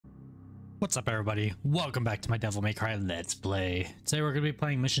What's up, everybody? Welcome back to my Devil May Cry Let's Play. Today we're going to be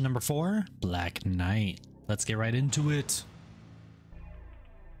playing mission number 4, Black Knight. Let's get right into it.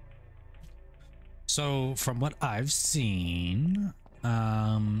 So, from what I've seen,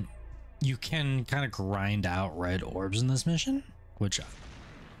 you can kind of grind out red orbs in this mission, which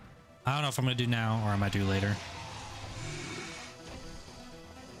I don't know if I'm going to do now or I might do later.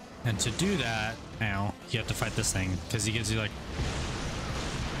 And to do that, now you have to fight this thing because he gives you like,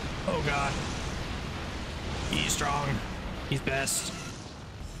 oh god, he's strong, he's best.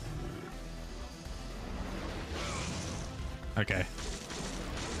 Okay.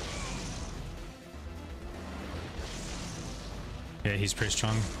 Yeah, he's pretty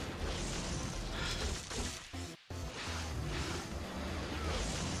strong.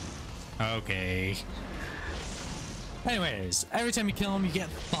 Okay. Anyways, every time you kill him, you get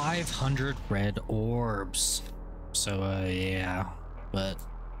 500 red orbs. So, yeah. But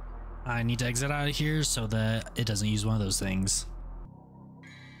I need to exit out of here so that it doesn't use one of those things.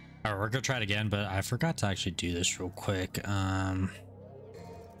 Alright, we're gonna try it again, but I forgot to actually do this real quick. Yeah,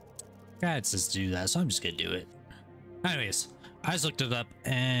 it says to do that, so I'm just gonna do it. Anyways, I just looked it up,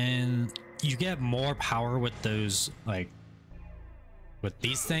 and you get more power with those, like, with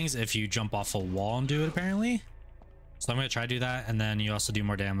these things if you jump off a wall and do it, apparently. So I'm gonna try to do that, and then you also do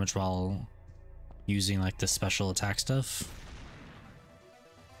more damage while using, like, the special attack stuff.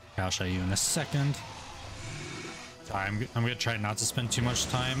 I'll show you in a second. I'm gonna try not to spend too much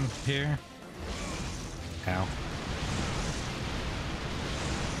time here. Ow.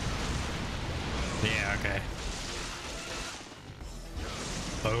 Yeah, okay.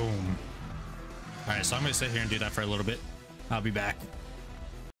 Boom. Alright, so I'm gonna sit here and do that for a little bit. I'll be back.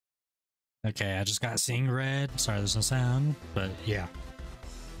 Okay, I just got seeing red. Sorry, there's no sound, but yeah.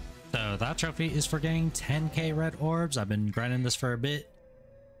 So that trophy is for getting 10k red orbs. I've been grinding this for a bit.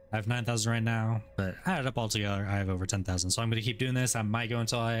 I have 9,000 right now, but added up all together, I have over 10,000. So I'm going to keep doing this. I might go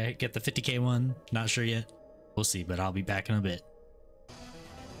until I get the 50k one. Not sure yet. We'll see, but I'll be back in a bit.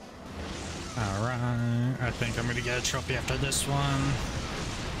 Alright, I think I'm going to get a trophy after this one.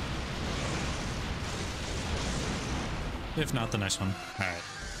 If not, the next one. Alright.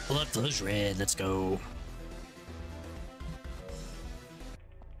 Blood flows red. Let's go.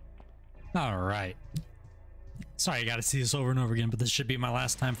 Alright. Sorry, I gotta see this over and over again, but this should be my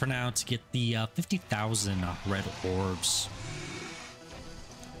last time for now to get the 50,000 red orbs.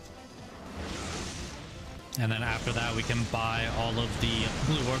 And then after that, we can buy all of the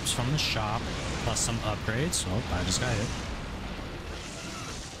blue orbs from the shop, plus some upgrades. Oh, I just got hit.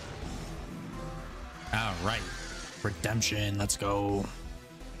 Alright. Redemption, let's go.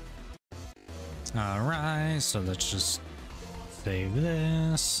 Alright, so let's just save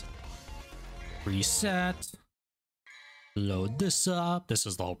this. Reset. Load this up. This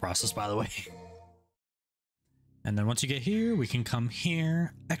is the whole process, by the way. And then once you get here, we can come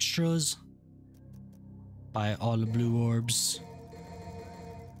here. Extras. Buy all the blue orbs.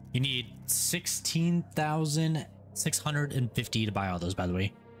 You need 16,650 to buy all those, by the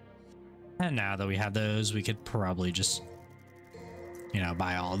way. And now that we have those, we could probably just, you know,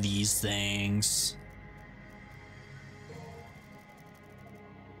 buy all these things.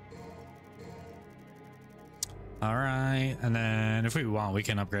 All right, and then if we want, we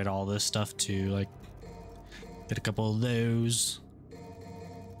can upgrade all this stuff to, like, get a couple of those.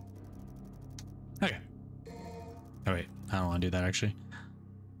 Okay. Oh wait, I don't want to do that actually.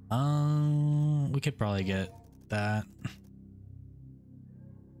 We could probably get that.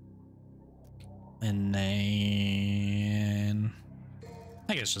 And then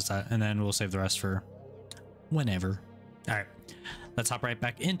I guess just that, and then we'll save the rest for whenever. All right, let's hop right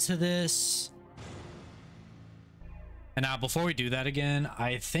back into this. And now before we do that again,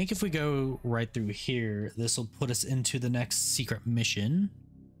 I think if we go right through here, this will put us into the next secret mission.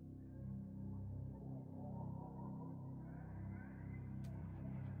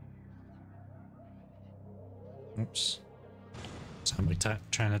 Oops. So I'm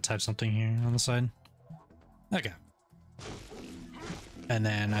trying to type something here on the side. Okay. And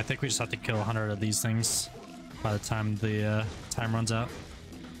then I think we just have to kill 100 of these things by the time the time runs out.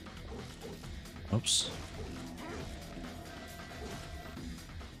 Oops.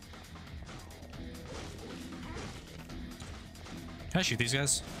 Can I shoot these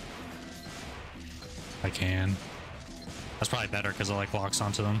guys? I can. That's probably better because it like locks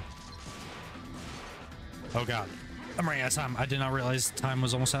onto them. Oh god. I'm running out of time. I did not realize time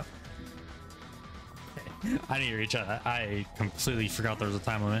was almost up. I need to reach out. I completely forgot there was a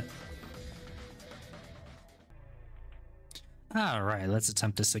time limit. Alright, let's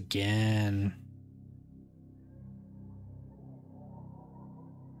attempt this again.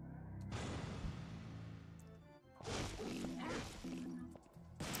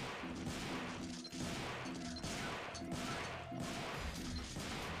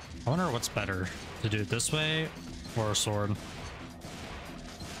 I wonder what's better, to do it this way or a sword.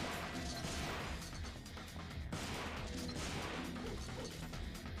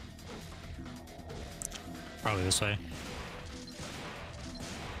 Probably this way.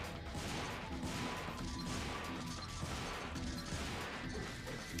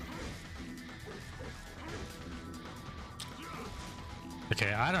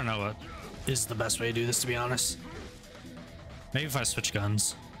 Okay, I don't know what is the best way to do this, to be honest. Maybe if I switch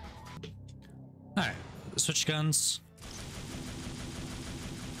guns. Alright, switch guns.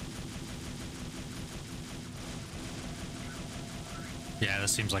 Yeah,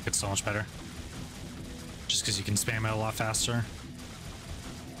 this seems like it's so much better. Just because you can spam it a lot faster.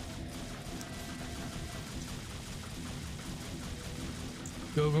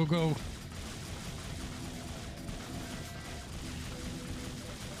 Go, go, go.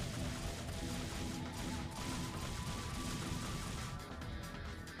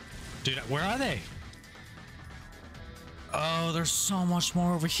 Dude, where are they? Oh, there's so much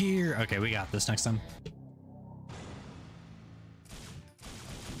more over here. Okay, we got this next time.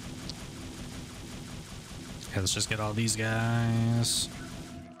 Okay, let's just get all these guys.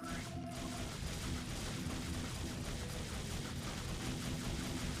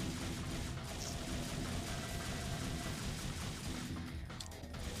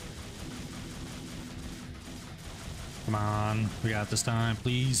 Come on, we got this time,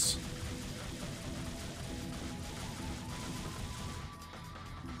 please.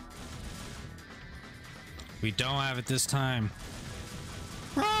 We don't have it this time.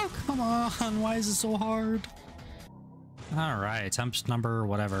 Oh, come on. Why is it so hard? All right, attempt number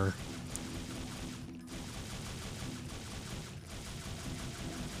whatever.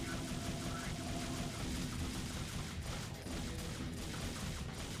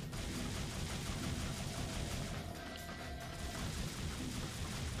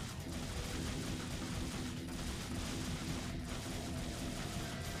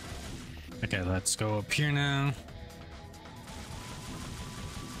 Okay, let's go up here now.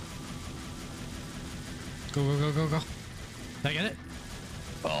 Go, go, go, go, go. Did I get it?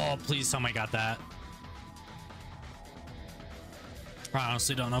 Oh, please tell me I got that. I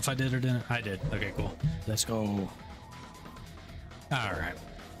honestly don't know if I did or didn't. I did. Okay, cool. Let's go. All right.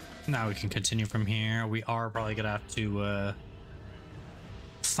 Now we can continue from here. We are probably gonna have to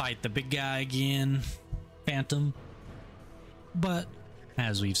fight the big guy again, Phantom. But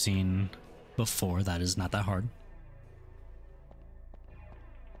as we've seen before, that is not that hard.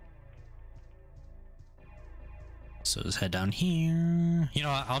 So just head down here. You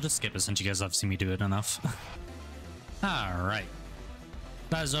know what? I'll just skip it since you guys have seen me do it enough. All right.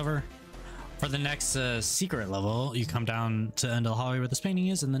 That is over. For the next secret level, you come down to the end of the hallway where this painting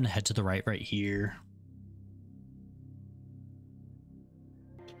is and then head to the right here.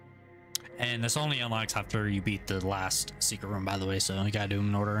 And this only unlocks after you beat the last secret room, by the way, so you gotta do them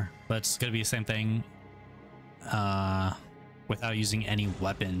in order. But it's gonna be the same thing without using any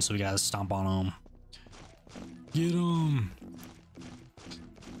weapons, so we gotta stomp on them. Get him!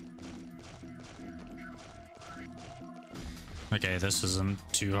 Okay, this isn't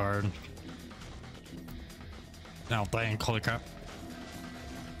too hard. No, dang, holy crap.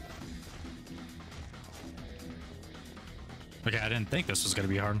 Okay, I didn't think this was gonna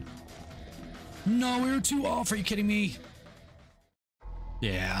be hard. No, we were too off. Are you kidding me?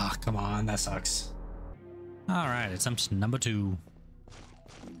 Yeah, come on, that sucks. All right, attempt number 2.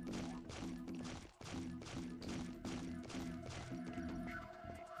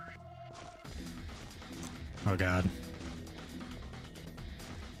 Oh god.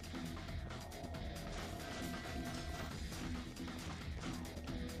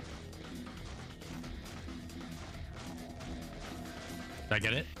 Did I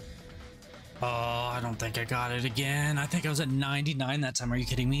get it? Oh, I don't think I got it again. I think I was at 99 that time. Are you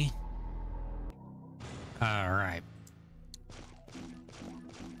kidding me? All right.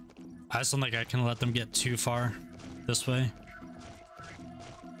 I just don't think I can let them get too far this way.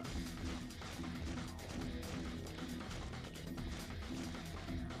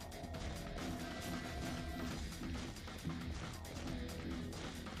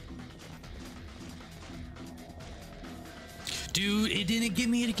 Dude, it didn't give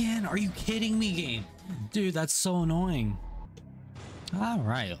me it again. Are you kidding me, game? Dude, that's so annoying. All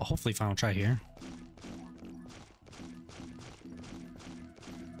right, hopefully final try here.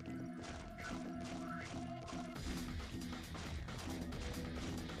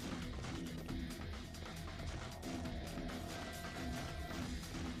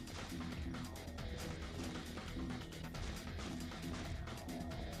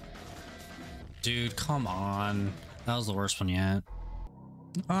 Dude, come on. That was the worst one yet.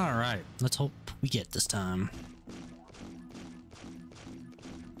 All right, let's hope we get this time.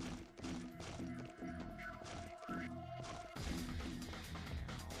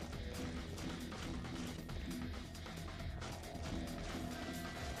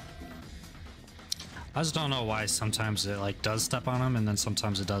 I just don't know why sometimes it like does step on him and then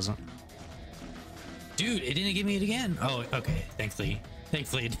sometimes it doesn't. Dude, it didn't give me it again. Oh, okay. Thankfully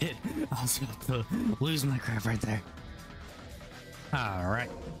it did. I was about to lose my crap right there. All right.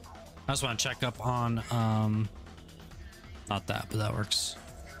 I just want to check up on, not that, but that works.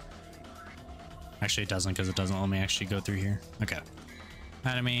 Actually, it doesn't because it doesn't let me actually go through here. Okay.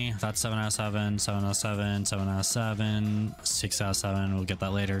 Enemy, that's 7 out of 7, 7 out of 7, 7 out of 7, 6 out of 7. We'll get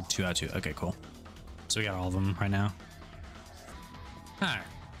that later. 2 out of 2. Okay, cool. So we got all of them right now. All right.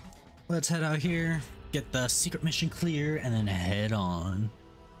 Let's head out here, get the secret mission clear, and then head on.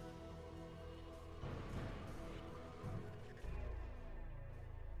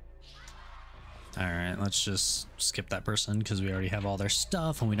 All right, let's just skip that person because we already have all their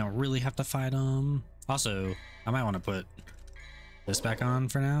stuff and we don't really have to fight them. Also, I might want to put this back on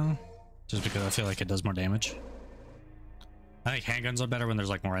for now, just because I feel like it does more damage. I think handguns are better when there's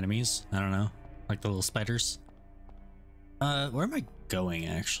like more enemies. I don't know, like the little spiders. Where am I going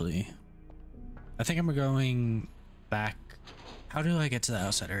actually? I think I'm going back. How do I get to the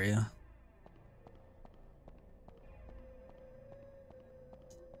outside area?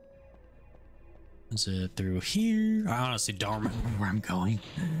 Is it through here? I honestly don't remember where I'm going.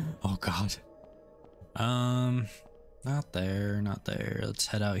 Oh god. Not there, not there. Let's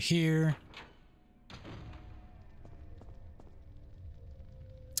head out here.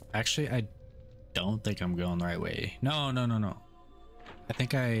 Actually, I don't think I'm going the right way. No. I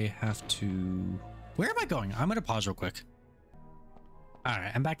think I have to... Where am I going? I'm gonna pause real quick.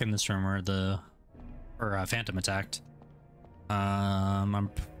 Alright, I'm back in this room where the... Phantom attacked. I'm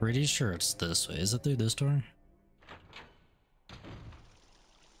pretty sure it's this way. Is it through this door?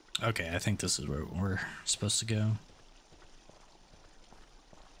 Okay, I think this is where we're supposed to go. Am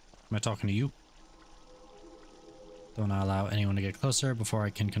I talking to you? Don't allow anyone to get closer. Before I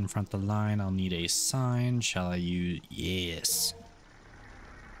can confront the line, I'll need a sign. Shall I use... Yes.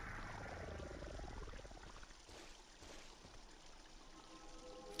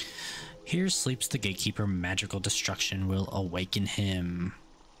 Here sleeps the gatekeeper. Magical destruction will awaken him.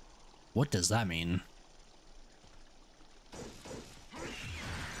 What does that mean?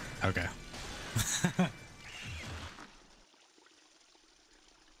 Okay.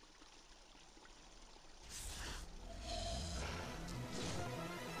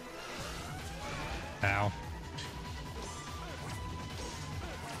 Ow.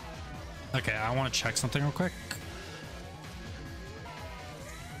 Okay, I want to check something real quick.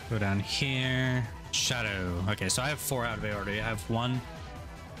 Go down here. Shadow. Okay, so I have 4 out of 8 already. I have 1,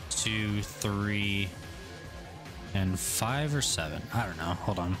 2, 3, and 5 or 7. I don't know.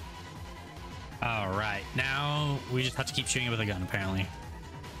 Hold on. All right, now we just have to keep shooting it with a gun, apparently.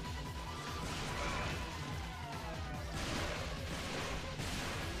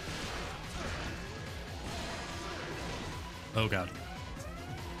 Oh god.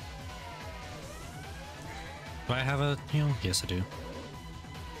 Do I have a heal? Yes, I do.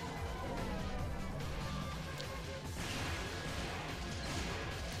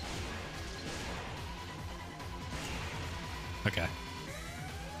 Okay.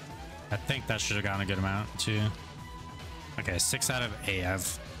 I think that should have gotten a good amount too. Okay, 6 out of 8. I have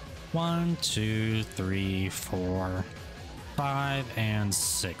 1, 2, 3, 4, 5, and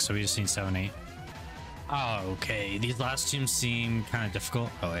 6. So we just need 7, 8. Oh, okay. These last two seem kind of difficult.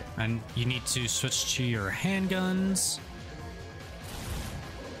 Oh wait, and you need to switch to your handguns.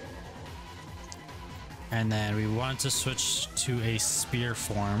 And then we want to switch to a spear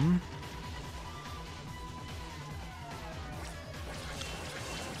form.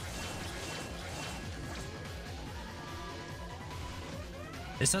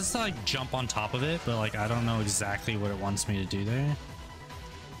 It says to like jump on top of it, but like I don't know exactly what it wants me to do there.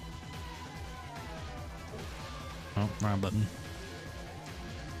 Oh, wrong button.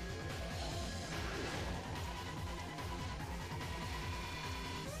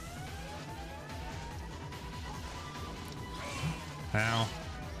 Ow.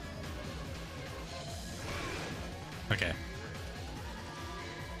 Okay.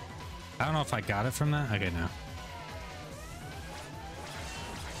 I don't know if I got it from that. Okay, no.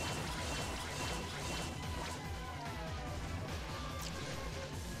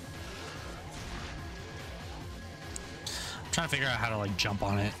 Trying to figure out how to like jump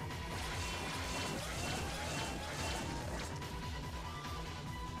on it.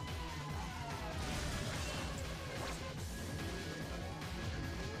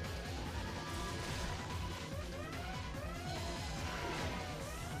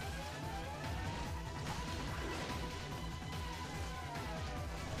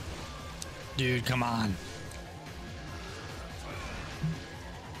 Dude, come on.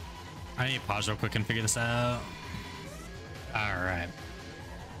 I need to pause real quick and figure this out. All right.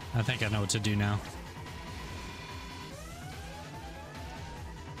 I think I know what to do now.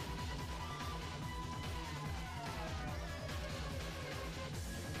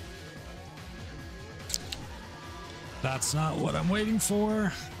 That's not what I'm waiting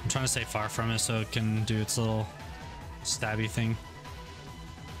for. I'm trying to stay far from it so it can do its little stabby thing.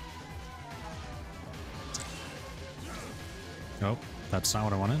 Nope, that's not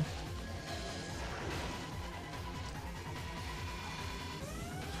what I wanted.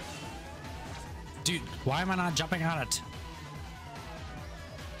 Dude, why am I not jumping on it?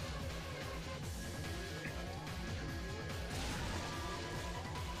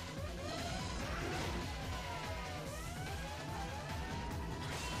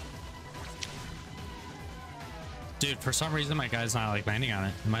 Dude, for some reason my guy's not like landing on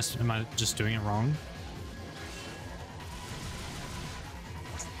it. Am I just doing it wrong?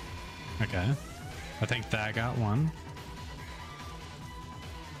 Okay. I think that got one.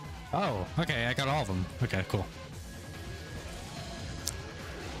 Oh, okay, I got all of them. Okay, cool.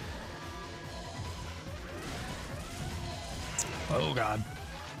 Oh god.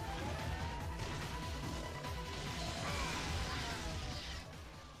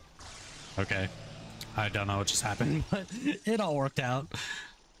 Okay. I don't know what just happened, but it all worked out.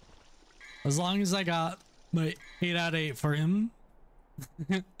 As long as I got my 8 out of 8 for him,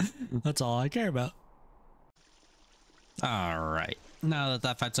 that's all I care about. All right. Now that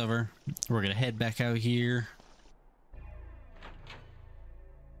that fight's over, we're gonna head back out here.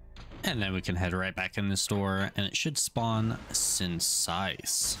 And then we can head right back in the store, and it should spawn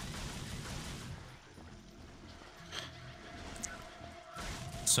Syncyse.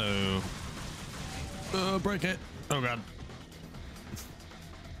 So... break it. Oh god.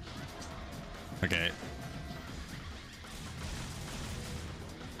 Okay.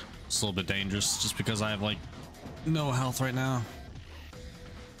 It's a little bit dangerous just because I have like no health right now.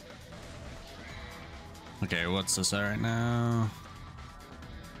 Okay, what's this at right now?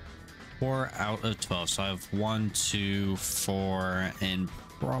 4 out of 12. So I have 1, 2, 4, and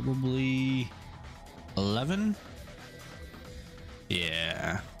probably 11.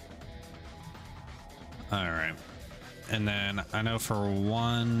 Yeah. All right. And then I know for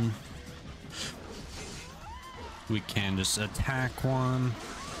 1, we can just attack one.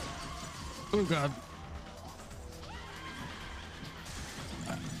 Oh god.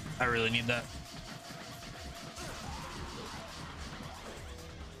 I really need that.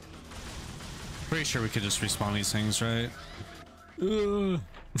 Pretty sure we could just respawn these things, right?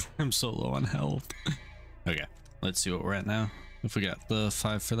 I'm so low on health. Okay, let's see what we're at now. If we got the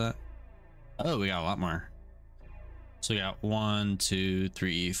 5 for that. Oh, we got a lot more. So we got 1, 2,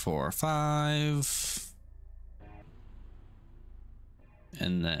 3, 4, 5.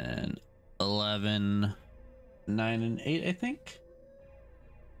 And then 11, 9, and 8, I think.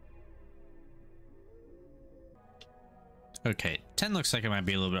 Okay, 10 looks like it might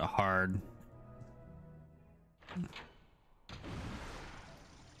be a little bit hard.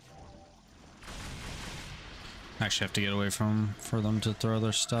 Actually have to get away from for them to throw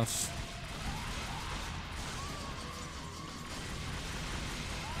their stuff.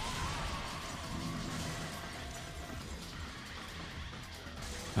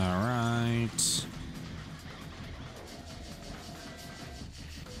 All right.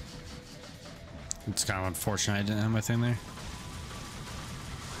 It's kind of unfortunate I didn't have my thing there.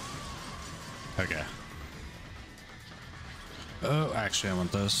 Okay. Oh, actually I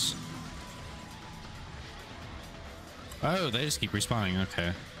want this. Oh, they just keep respawning.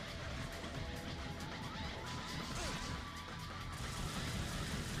 Okay.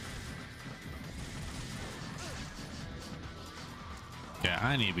 Yeah,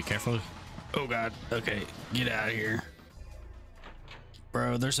 I need to be careful. Oh god. Okay, get out of here.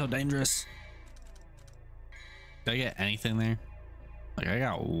 Bro, they're so dangerous. Did I get anything there? Like, I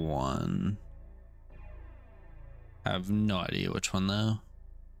got 1. I have no idea which one though.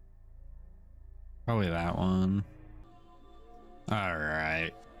 Probably that one. All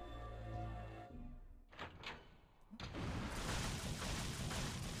right.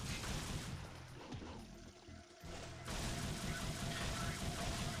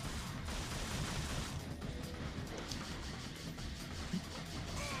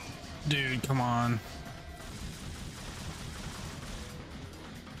 Dude, come on.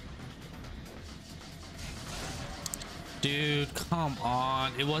 Dude, come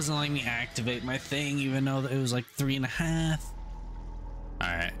on. It wasn't letting me activate my thing, even though it was like 3.5. All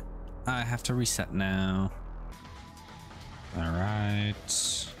right. I have to reset now. All right.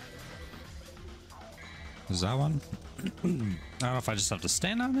 Is that one? I don't know if I just have to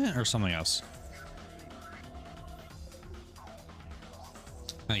stand on it or something else.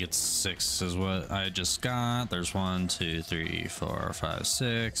 I think it's 6 is what I just got. There's 1, 2, 3, 4, 5,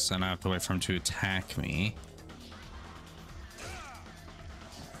 6, and I have to wait for him to attack me.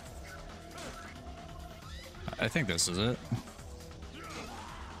 I think this is it.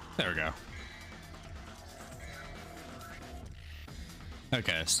 There we go.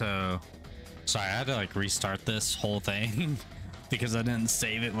 Okay, so sorry, I had to like restart this whole thing because I didn't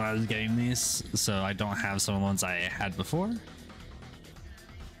save it when I was getting these, so I don't have some of the ones I had before.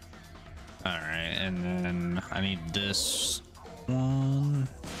 All right, and then I need this one,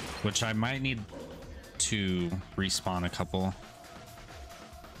 which I might need to respawn a couple.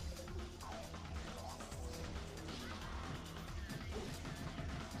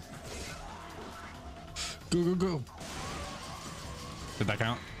 Go, go, go. Did that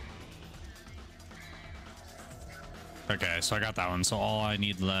count? Okay, so I got that one. So all I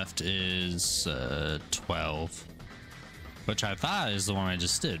need left is 12. Which I thought is the one I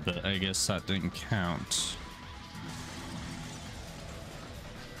just did, but I guess that didn't count.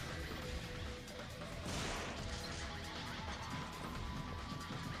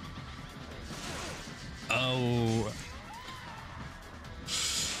 Oh.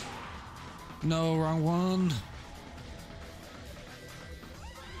 No, wrong one.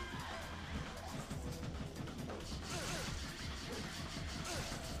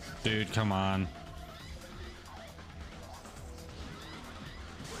 Dude, come on.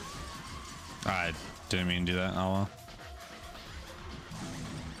 I didn't mean to do that. Oh well.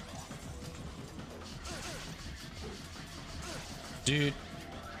 Dude,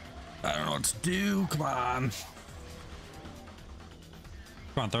 I don't know what to do. Come on.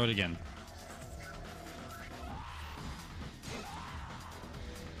 Come on, throw it again.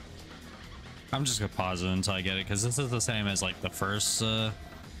 I'm just gonna pause it until I get it, because this is the same as like the first of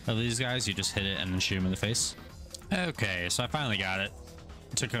these guys. You just hit it and then shoot him in the face. Okay, so I finally got it.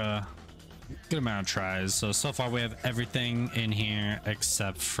 It took a good amount of tries. So far we have everything in here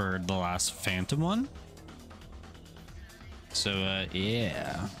except for the last phantom one. So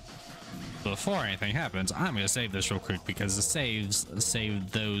yeah, before anything happens, I'm gonna save this real quick because the saves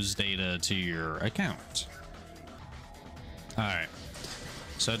save those data to your account. All right,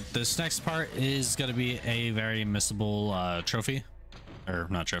 so this next part is gonna be a very missable trophy, or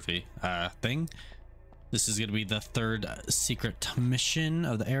not trophy, thing. This is gonna be the 3rd secret mission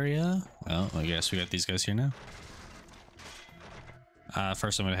of the area. Well, I guess we got these guys here now.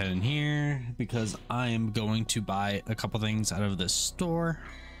 First I'm gonna head in here because I am going to buy a couple things out of this store.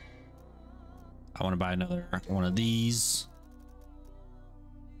 I want to buy another one of these.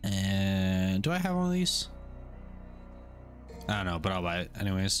 And do I have one of these? I don't know, but I'll buy it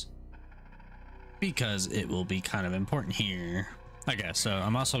anyways, because it will be kind of important here. Okay, so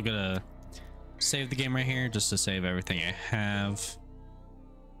I'm also gonna save the game right here just to save everything I have.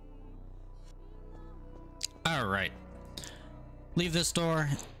 All right, leave this door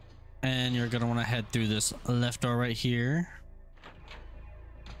and you're gonna want to head through this left door right here,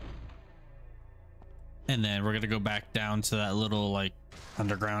 and then we're gonna go back down to that little like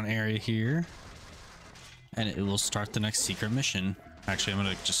underground area here, and it will start the next secret mission. Actually, I'm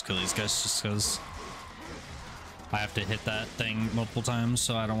gonna just kill these guys just because I have to hit that thing multiple times,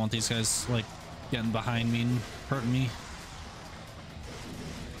 so I don't want these guys like getting behind me and hurting me.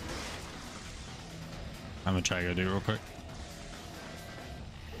 I'm gonna try to go do it real quick.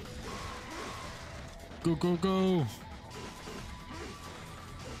 Go, go, go.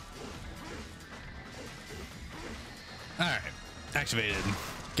 All right, activated.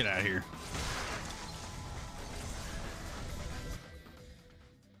 Get out of here.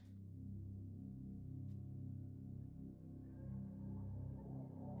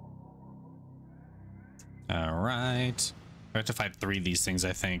 All right, I have to fight 3 of these things,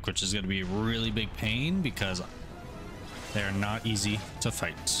 I think, which is going to be a really big pain because they're not easy to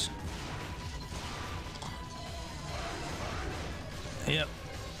fight. Yep.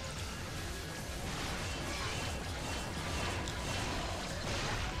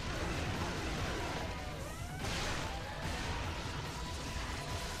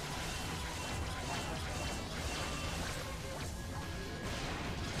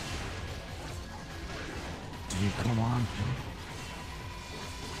 Dude, come on.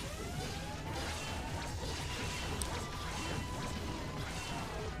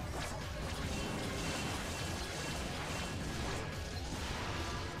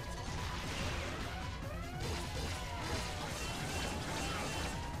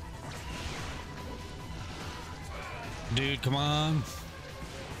 Dude, come on.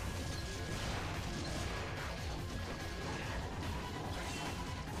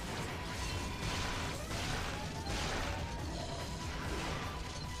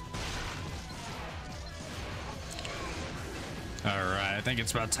 I think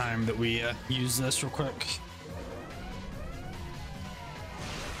it's about time that we use this real quick.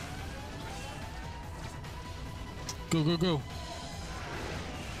 Go, go, go.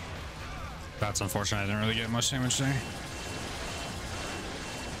 That's unfortunate. I didn't really get much damage there.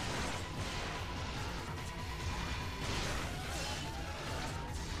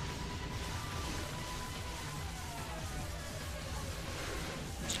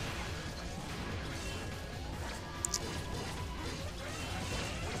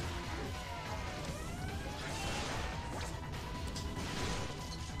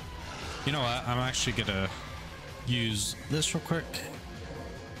 You know what? I'm actually gonna use this real quick.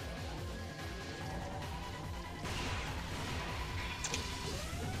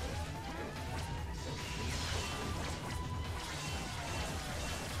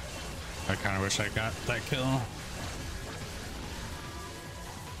 I kind of wish I got that kill.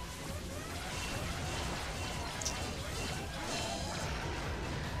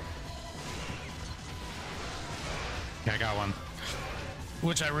 Yeah, I got one.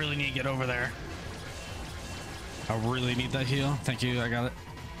 Which I really need to get over there. I really need that heal. Thank you, I got it.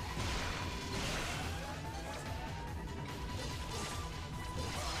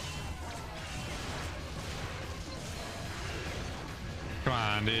 Come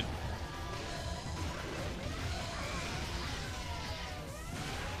on, dude.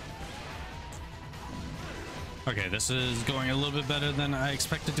 Okay, this is going a little bit better than I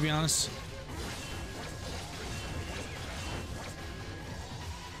expected, to be honest.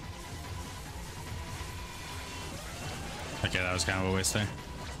 Okay, that was kind of a waste there.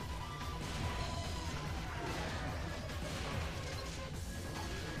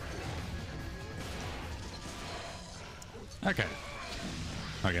 Okay.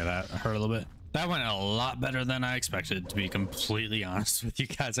 Okay, that hurt a little bit. That went a lot better than I expected, to be completely honest with you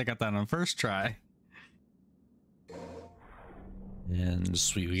guys. I got that on first try. And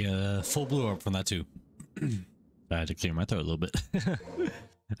sweet, we got a full blue orb from that too. I had to clear my throat a little bit. All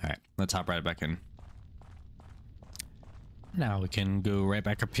right, let's hop right back in. Now we can go right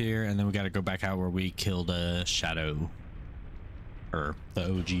back up here, and then we got to go back out where we killed a shadow, or the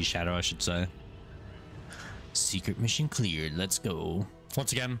OG shadow, I should say. Secret mission cleared. Let's go.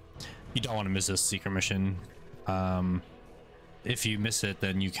 Once again, you don't want to miss this secret mission. If you miss it,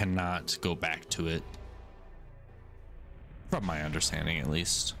 then you cannot go back to it. From my understanding, at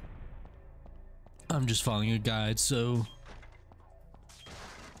least. I'm just following a guide, so.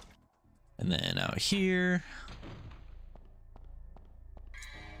 And then out here.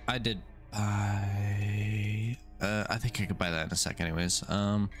 I did buy. I think I could buy that in a sec, anyways.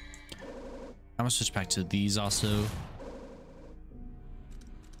 I'm gonna switch back to these also.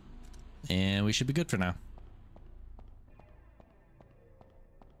 And we should be good for now.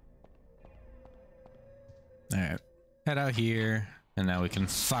 All right. Head out here, and now we can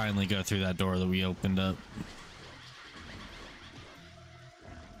finally go through that door that we opened up.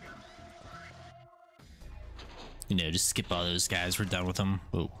 You know, just skip all those guys. We're done with them.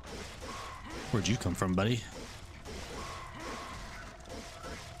 Whoa. Where'd you come from, buddy?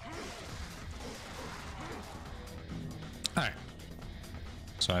 All right.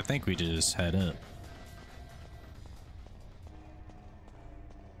 So I think we just head up.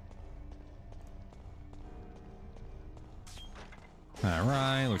 All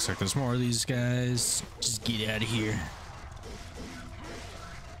right, looks like there's more of these guys. Just get out of here.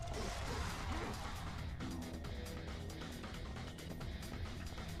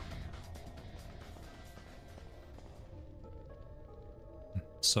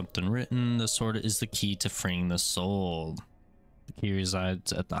 Something written. The sword is the key to freeing the soul. The key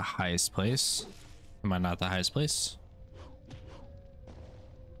resides at the highest place. Am I not the highest place?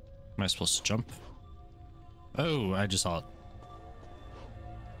 Am I supposed to jump? Oh, I just saw it.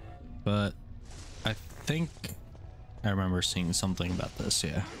 But I think I remember seeing something about this,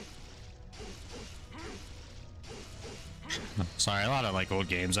 yeah. Sorry, a lot of like old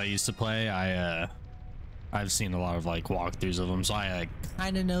games I used to play, I've seen a lot of like walkthroughs of them, so I like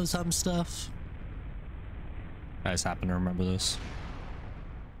kind of know some stuff. I just happen to remember this.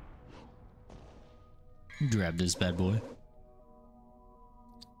 Grab this bad boy.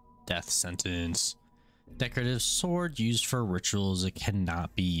 Death sentence. Decorative sword used for rituals. It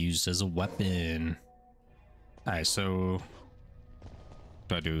cannot be used as a weapon. Alright, so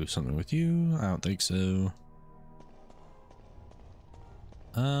do I do something with you? I don't think so.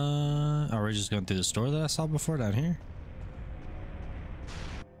 Are we just going through the store that I saw before down here?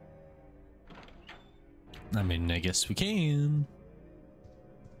 I mean, I guess we can.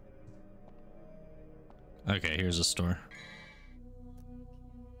 Okay, here's a store.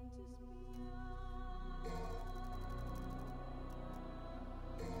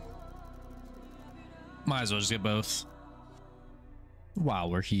 Might as well just get both.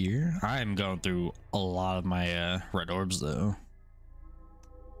 While we're here, I'm going through a lot of my red orbs though.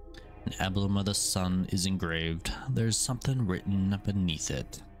 An emblem of the sun is engraved. There's something written beneath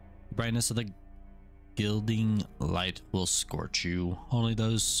it. The brightness of the gilding light will scorch you. Only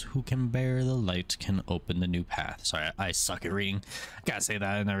those who can bear the light can open the new path. Sorry, I suck at reading. I gotta say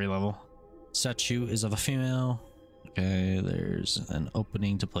that in every level. Statue is of a female. Okay, there's an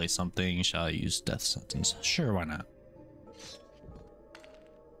opening to play something. Shall I use death sentence? Sure, why not?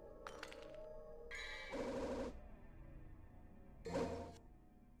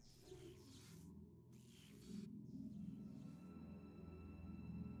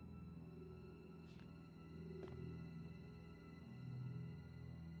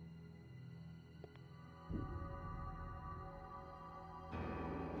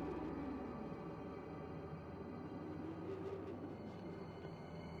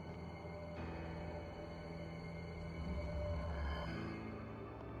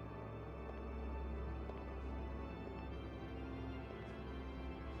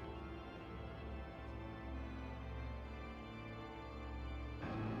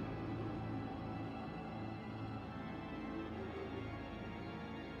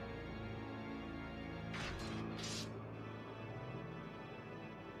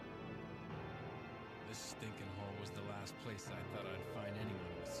 This stinking hole was the last place I thought I'd find anyone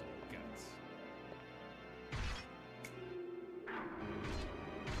with some guts.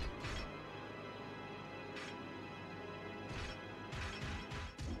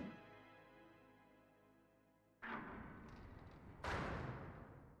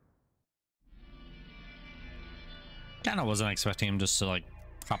 Kinda wasn't expecting him just to like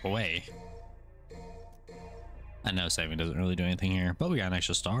hop away. I know saving doesn't really do anything here, but we got an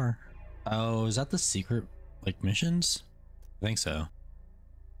extra star. Oh, is that the secret like missions? I think so.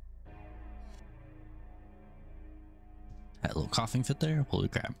 That little coughing fit there. Holy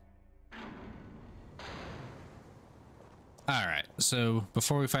crap. All right, so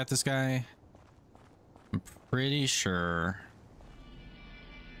before we fight this guy, I'm pretty sure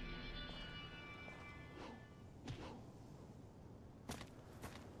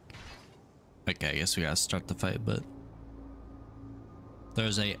okay, I guess we gotta start the fight, but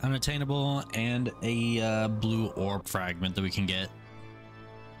there's a unattainable and a blue orb fragment that we can get.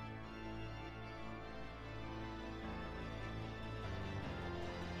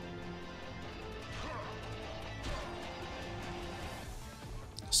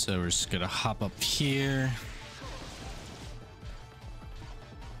 So we're just gonna hop up here,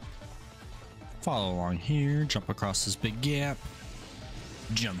 follow along here, jump across this big gap,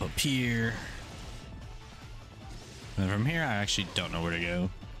 jump up here. And from here, I actually don't know where to go.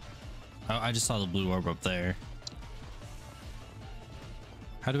 Oh, I just saw the blue orb up there.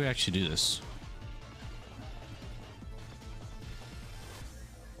 How do we actually do this?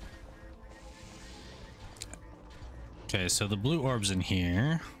 Okay, so the blue orb's in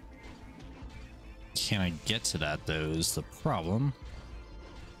here. Can I get to that though is the problem.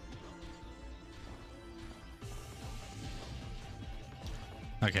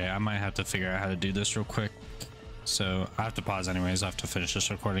 Okay, I might have to figure out how to do this real quick. So I have to pause anyways. I have to finish this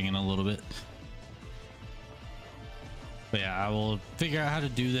recording in a little bit. But yeah, I will figure out how to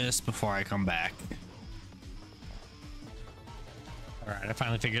do this before I come back. All right, I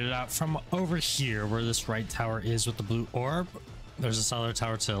finally figured it out from over here where this right tower is with the blue orb. There's a cellular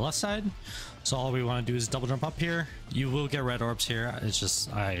tower to the left side. So all we want to do is double jump up here. You will get red orbs here. It's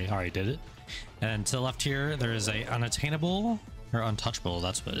just, I already did it. And to the left here, there is a unattainable or untouchable.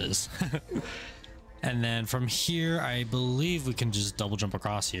 That's what it is. And then from here, I believe we can just double jump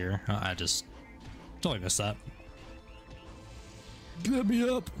across here. I just totally missed that. Get me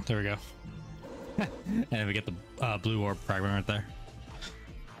up. There we go. And we get the blue orb fragment right there.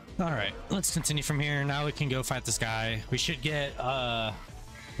 All right, let's continue from here. Now we can go fight this guy. We should get here,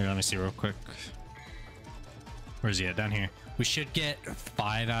 let me see real quick. Where's he at? Down here. We should get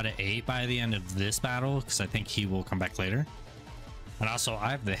 5 out of 8 by the end of this battle because I think he will come back later. And also I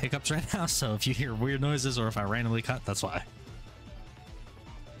have the hiccups right now, so if you hear weird noises or if I randomly cut, that's why.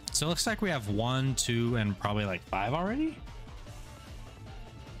 So it looks like we have 1, 2, and probably like 5 already.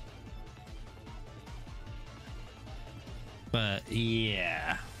 But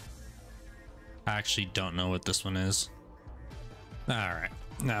yeah, I actually don't know what this one is. All right,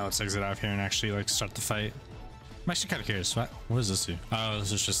 now let's exit out of here and actually like start the fight. I'm actually kind of curious. What does this do? Oh,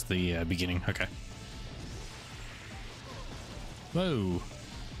 this is just the beginning. Okay. Whoa.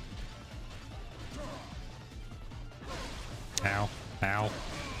 Ow, ow,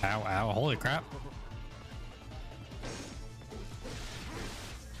 ow, ow. Holy crap.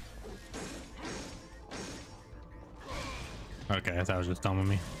 Okay, that was just dumb of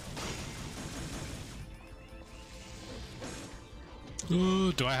me.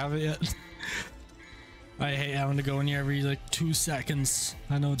 Oh, do I have it yet? I hate having to go in here every like 2 seconds.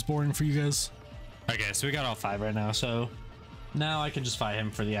 I know it's boring for you guys. Okay, so we got all 5 right now, so now I can just fight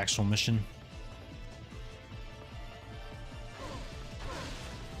him for the actual mission.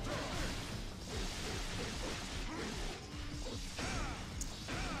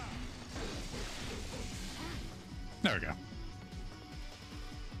 There we go.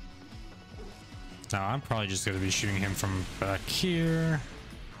 Now I'm probably just going to be shooting him from back here.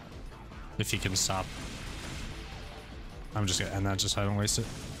 If he can stop. I'm just going to end that just so I don't waste it.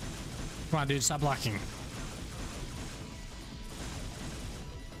 Come on, dude, stop blocking.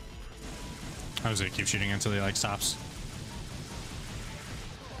 I was going to keep shooting until he like stops.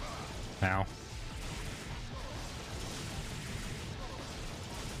 Now.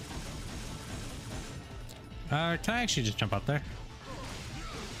 Can I actually just jump up there?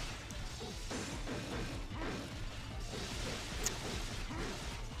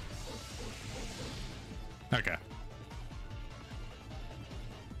 Okay.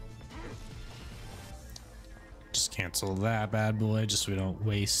 Just cancel that bad boy just so we don't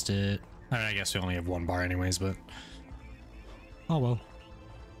waste it. I guess we only have 1 bar anyways, but oh well.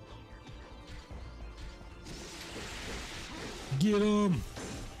 Get him!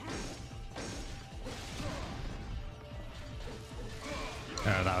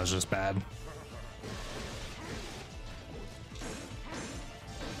 Oh, that was just bad.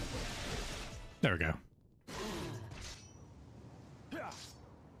 There we go.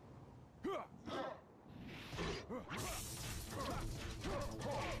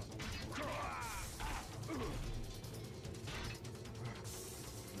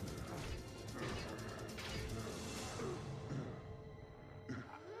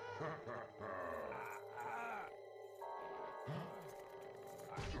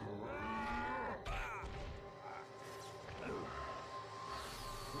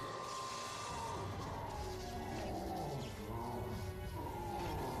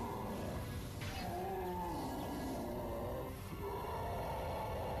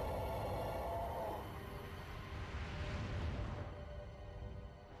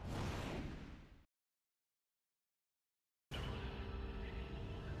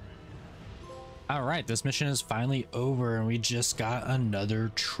 All right, this mission is finally over and we just got another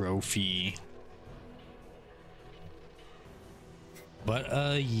trophy.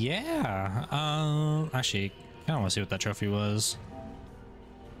 But yeah, actually I kind of want to see what that trophy was.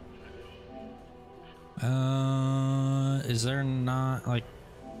 Is there not like,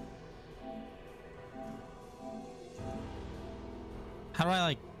 how do I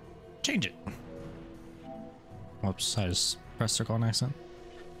like change it? Whoops, I just pressed circle on accident.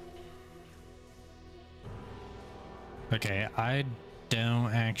 Okay, I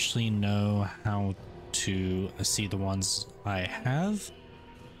don't actually know how to see the ones I have.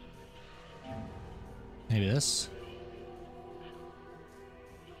 Maybe this.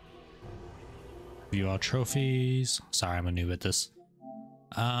 View all trophies. Sorry, I'm a noob at this.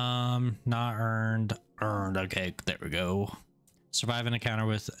 Not earned. Earned. Okay, there we go. Survive an encounter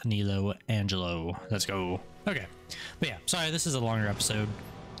with Nilo Angelo. Let's go. Okay, but yeah, sorry, this is a longer episode.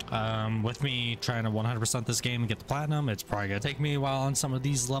 With me trying to 100% this game and get the platinum, it's probably gonna take me a while on some of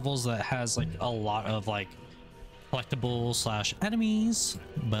these levels that has like a lot of like collectibles slash enemies,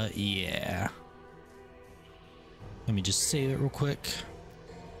 but yeah, let me just save it real quick.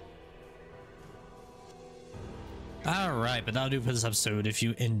 All right, but that'll do for this episode. If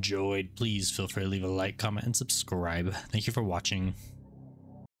you enjoyed, please feel free to leave a like, comment, and subscribe. Thank you for watching.